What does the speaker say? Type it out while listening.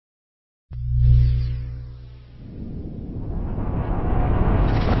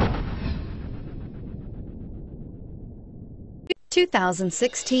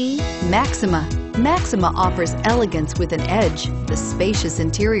2016 Maxima. Maxima offers elegance with an edge. The spacious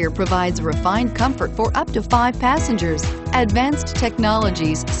interior provides refined comfort for up to 5 passengers. Advanced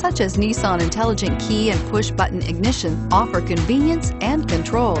technologies such as Nissan Intelligent Key and push-button ignition offer convenience and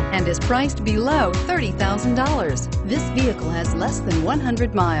control and is priced below $30,000. This vehicle has less than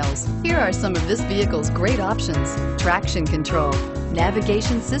 100 miles. Here are some of this vehicle's great options: traction control,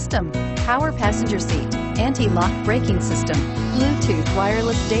 navigation system, power passenger seat, anti-lock braking system, Bluetooth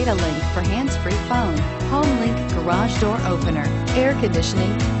wireless data link for hands-free phone, home link garage door opener, air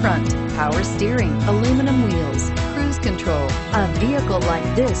conditioning, front, power steering, aluminum wheels, cruise control. A vehicle like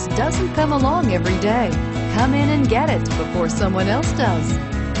this doesn't come along every day. Come in and get it before someone else does.